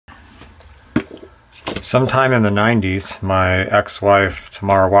Sometime in the 90s, my ex-wife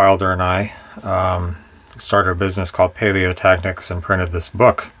Tamara Wilder and I started a business called Paleotechnics and printed this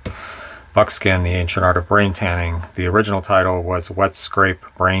book, Buckskin, The Ancient Art of Braintanning. The original title was Wet Scrape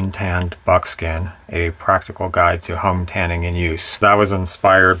Brain Tanned Buckskin, a practical guide to home tanning in use. That was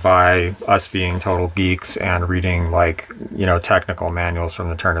inspired by us being total geeks and reading, like, you know, technical manuals from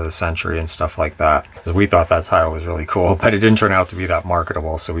the turn of the century and stuff like that. We thought that title was really cool, but it didn't turn out to be that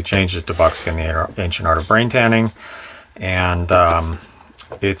marketable, so we changed it to Buckskin, The Ancient Art of Braintanning, and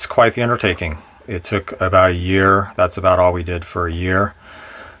it's quite the undertaking. It took about a year. That's about all we did for a year.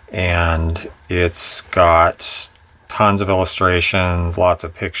 And it's got tons of illustrations, lots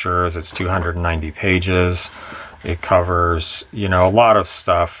of pictures. It's 290 pages. It covers, you know, a lot of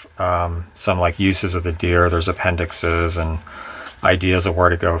stuff. Some like uses of the deer. There's appendixes and ideas of where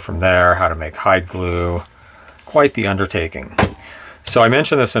to go from there, how to make hide glue. Quite the undertaking. So I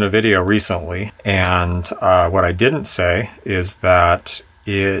mentioned this in a video recently, and what I didn't say is that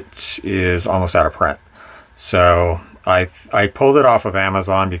it is almost out of print. So I pulled it off of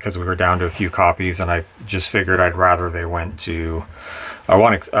Amazon because we were down to a few copies, and I just figured I'd rather they went to, I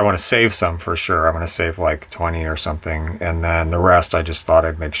want to save some for sure. I'm going to save like 20 or something, and then the rest I just thought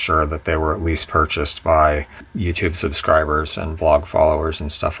I'd make sure that they were at least purchased by YouTube subscribers and blog followers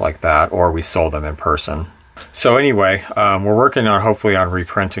and stuff like that, or we sold them in person. So anyway, we're working on hopefully on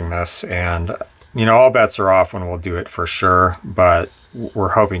reprinting this, and you know, all bets are off when we'll do it for sure, but we're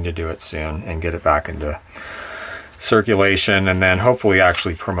hoping to do it soon and get it back into circulation, and then hopefully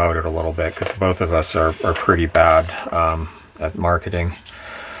actually promote it a little bit, because both of us are pretty bad at marketing.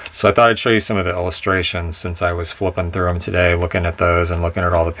 So I thought I'd show you some of the illustrations, since I was flipping through them today, looking at those and looking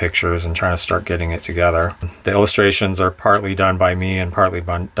at all the pictures and trying to start getting it together. The illustrations are partly done by me and partly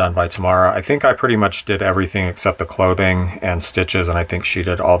done by Tamara. I think I pretty much did everything except the clothing and stitches, and I think she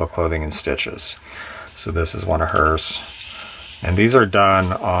did all the clothing and stitches. So this is one of hers. And these are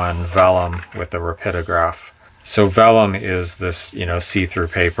done on vellum with a rapidograph. So vellum is this, you know, see-through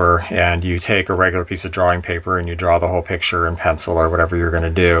paper, and you take a regular piece of drawing paper and you draw the whole picture in pencil or whatever you're going to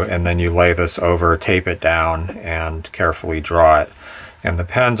do, and then you lay this over, tape it down, and carefully draw it. And the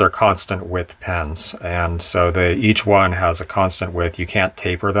pens are constant width pens, and so each one has a constant width. You can't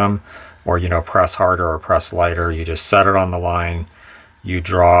taper them or, you know, press harder or press lighter. You just set it on the line, you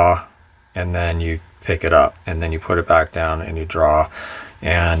draw, and then you pick it up, and then you put it back down and you draw.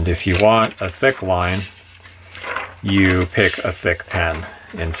 And if you want a thick line, you pick a thick pen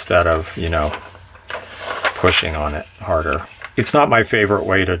instead of, you know, pushing on it harder. It's not my favorite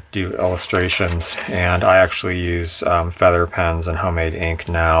way to do illustrations, and I actually use feather pens and homemade ink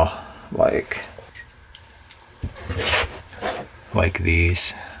now, like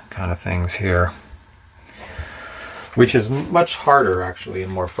these kind of things here, which is much harder actually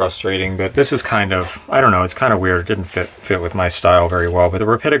and more frustrating. But this is kind of, I don't know, it's kind of weird. It didn't fit with my style very well, but the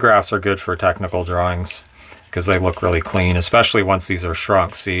rapidographs are good for technical drawings because they look really clean, especially once these are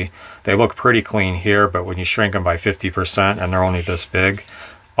shrunk. See, they look pretty clean here, but when you shrink them by 50% and they're only this big,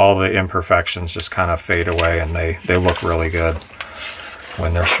 all the imperfections just kind of fade away, and they look really good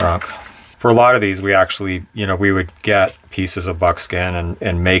when they're shrunk. For a lot of these, we actually, you know, we would get pieces of buckskin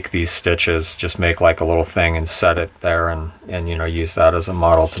and make these stitches, just make like a little thing and set it there, and you know, use that as a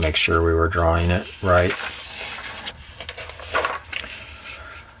model to make sure we were drawing it right.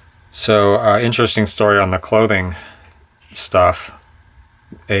 So, interesting story on the clothing stuff.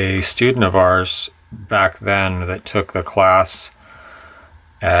 A student of ours back then that took the class,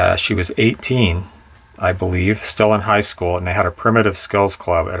 she was 18, I believe, still in high school, and they had a primitive skills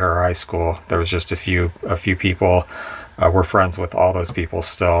club at her high school. There was just a few people. We're friends with all those people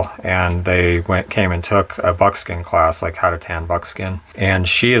still, and they came and took a buckskin class, like how to tan buckskin. And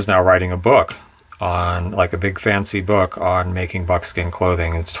she is now writing a book on, like a big fancy book on making buckskin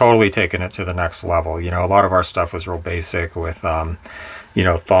clothing. It's totally taken it to the next level. You know, a lot of our stuff was real basic with, you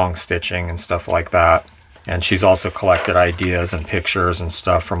know, thong stitching and stuff like that. And she's also collected ideas and pictures and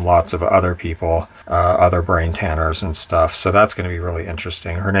stuff from lots of other people, other brain tanners and stuff. So that's going to be really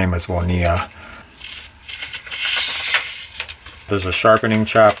interesting. Her name is Wonia. There's a sharpening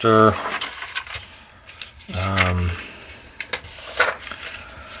chapter.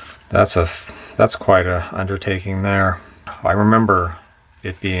 That's quite a undertaking there. I remember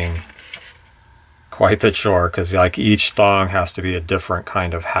it being quite the chore, because like each thong has to be a different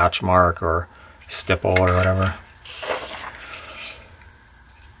kind of hatch mark or stipple or whatever.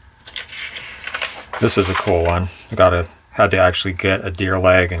 This is a cool one. Had to actually get a deer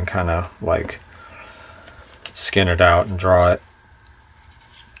leg and kind of like skin it out and draw it.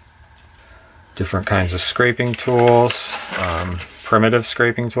 Different kinds of scraping tools, primitive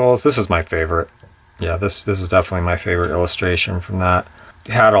scraping tools. This is my favorite. yeah, this is definitely my favorite illustration from that.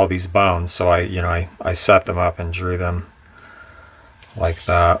 It had all these bones, so I set them up and drew them like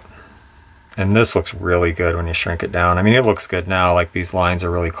that. And this looks really good when you shrink it down. I mean, it looks good now, like these lines are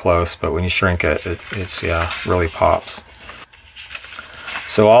really close, but when you shrink it, it's yeah, really pops.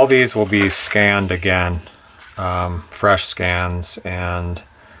 So all these will be scanned again, fresh scans, and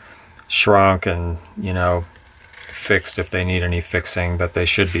shrunk and, you know, fixed if they need any fixing, but they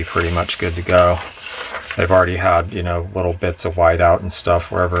should be pretty much good to go. They've already had, you know, little bits of whiteout and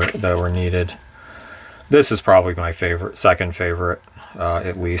stuff wherever they were needed. This is probably my favorite, second favorite,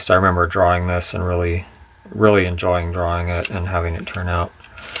 at least. I remember drawing this and really enjoying drawing it and having it turn out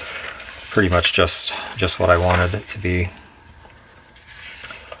pretty much just what I wanted it to be.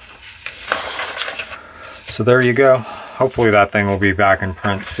 So there you go. Hopefully that thing will be back in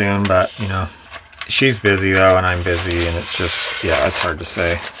print soon, but you know, she's busy though and I'm busy, and it's just, yeah, it's hard to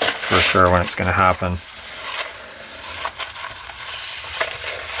say for sure when it's going to happen.